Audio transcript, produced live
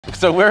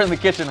So we're in the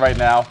kitchen right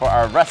now for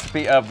our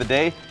recipe of the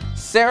day.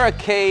 Sarah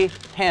K.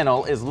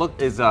 Hannell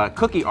is a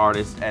cookie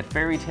artist at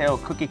Fairytale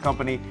Cookie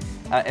Company,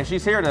 and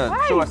she's here to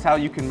show us how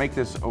you can make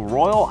this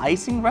royal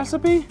icing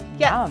recipe.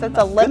 Yes, it's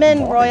a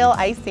lemon royal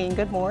icing.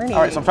 Good morning.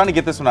 All right, so I'm trying to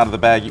get this one out of the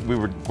bag. We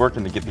were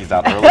working to get these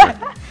out earlier.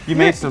 You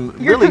made some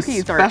really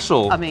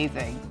special.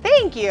 Amazing.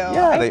 Thank you.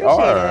 Yeah, they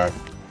are. It.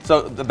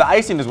 So the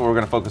icing is what we're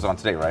going to focus on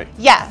today, right?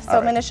 Yeah, so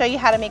I'm going to show you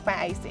how to make my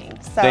icing.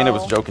 So Dana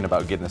was joking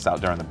about getting this out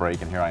during the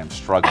break, and here I am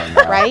struggling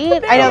now.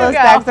 Right? I know those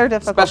bags are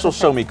difficult. Special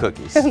show me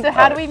cookies. So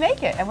how do we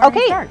make it? And where do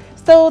we start?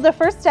 So the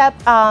first step,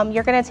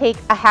 you're going to take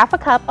a half a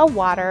cup of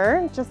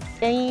water, just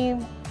any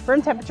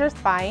room temperature is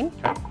fine.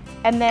 Okay.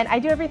 And then I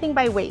do everything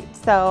by weight.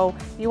 So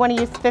you want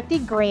to use 50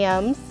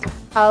 grams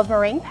of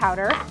meringue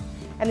powder,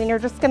 and then you're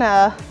just going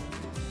to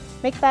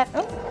make that,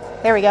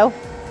 there we go.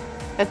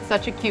 It's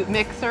such a cute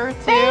mixer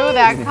too.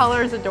 That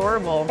color is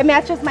adorable. It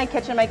matches my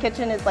kitchen. My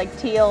kitchen is like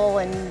teal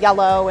and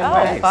yellow and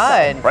red.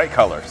 Fun. So bright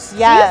colors.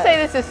 Yeah. So you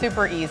say this is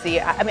super easy.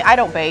 I mean, I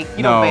don't bake.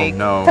 You don't bake.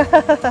 No.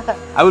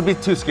 I would be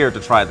too scared to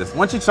try this.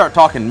 Once you start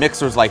talking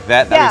mixers like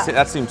that,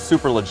 that seems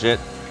super legit.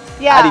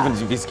 Yeah. I'd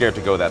even be scared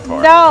to go that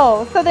far.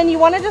 No. So then you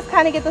want to just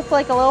kind of get this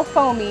like a little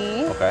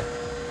foamy. Okay.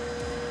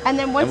 And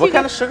then once what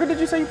kind of sugar did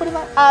you say you put in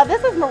that?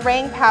 This is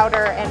meringue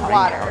powder and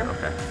water.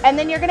 Okay. And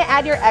then you're going to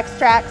add your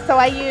extract. So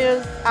I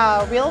use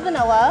real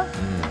vanilla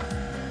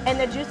and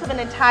the juice of an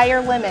entire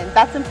lemon.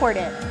 That's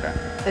important. Okay.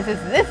 This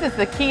is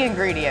the key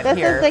ingredient This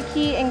here. is the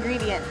key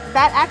ingredient.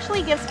 That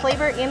actually gives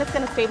flavor, and it's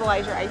going to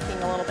stabilize your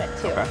icing a little bit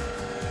too. Okay.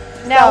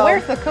 Now,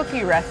 where's the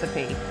cookie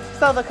recipe?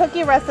 So the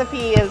cookie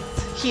recipe is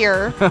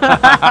here.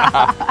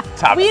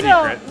 Top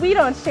secret. We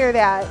don't share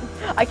that.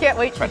 I can't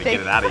wait to get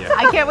it out of here.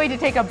 I can't wait to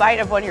take a bite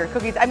of one of your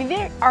cookies. I mean,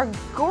 they are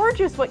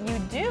gorgeous what you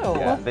do.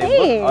 Yeah,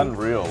 they look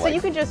unreal. So you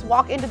can just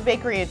walk into the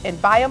bakery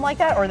and buy them like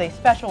that, or are they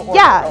special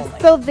order only?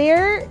 So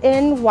they're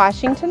in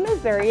Washington,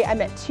 Missouri.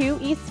 I'm at 2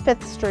 East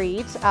 5th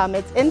Street.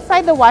 It's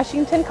inside the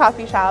Washington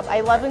Coffee Shop.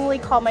 I lovingly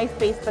call my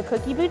space the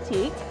Cookie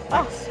Boutique.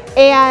 Nice.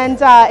 And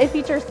it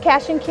features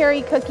cash and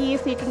carry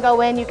cookies, so you can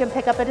go in, you can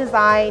pick up a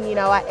design. You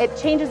know, it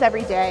changes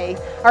every day,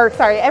 or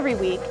sorry, every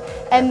week.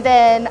 And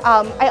then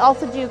I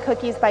also do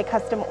cookies by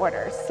custom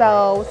orders.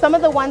 So some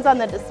of the ones on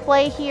the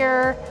display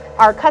here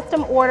are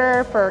custom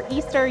order for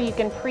Easter. You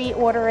can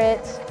pre-order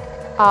it.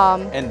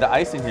 And the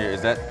icing here,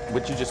 is that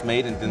what you just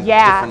made in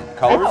different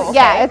colors?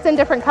 Yeah, it's in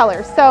different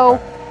colors. So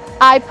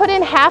I put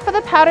in half of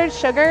the powdered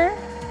sugar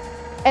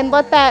and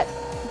let that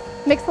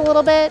mix a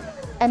little bit.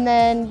 And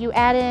then you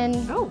add in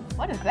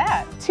what is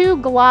that? 2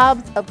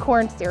 globs of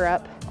corn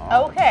syrup.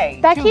 Okay.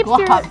 That keeps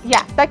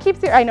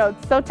your, I know,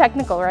 it's so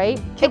technical,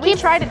 right? Can we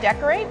try to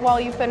decorate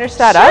while you finish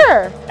that up?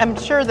 Sure. I'm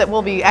sure that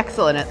we'll be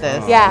excellent at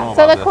this. Yeah,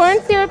 so the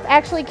corn syrup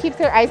actually keeps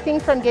your icing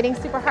from getting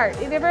super hard.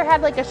 Have you ever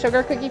had like a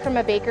sugar cookie from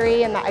a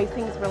bakery and the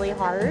icing's really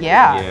hard?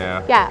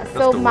 Yeah. Yeah,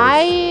 so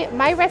my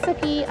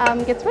recipe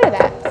gets rid of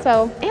that,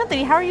 so.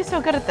 Anthony, how are you so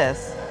good at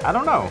this? I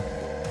don't know.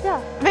 Yeah.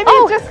 Maybe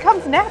it just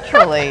comes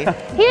naturally.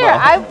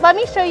 Here, let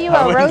me show you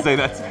I a wouldn't roast. say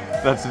that's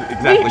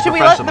exactly Should we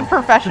let the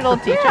professional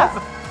teach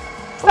us?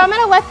 So I'm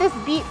gonna let this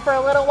beat for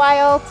a little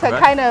while to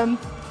kind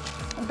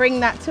of bring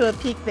that to a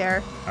peak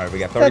there. All right, we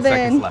got 30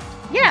 seconds left.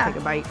 Yeah. Take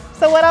a bite.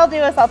 So what I'll do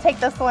is I'll take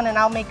this one and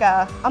I'll make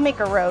a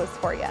roast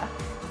for you.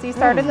 So you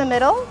start in the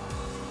middle,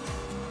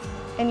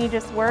 and you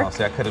just work. Oh,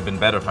 see, I could have been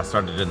better if I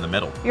started in the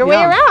middle. Your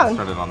way around. I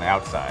started on the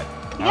outside.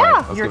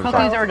 Yeah. Right, your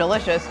cookies are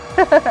delicious.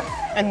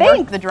 And Thanks.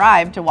 worth the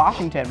drive to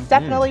Washington.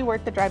 Definitely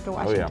worth the drive to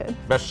Washington. Oh,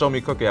 yeah. Best show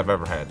me cookie I've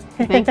ever had.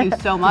 Thank you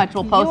so much.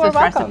 We'll post this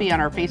welcome. recipe on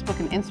our Facebook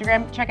and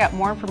Instagram. Check out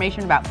more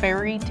information about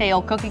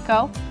Fairytale Cookie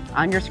Co.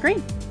 on your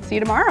screen. See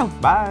you tomorrow.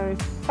 Bye.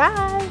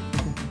 Bye.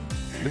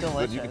 This is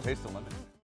good. You can taste the lemon.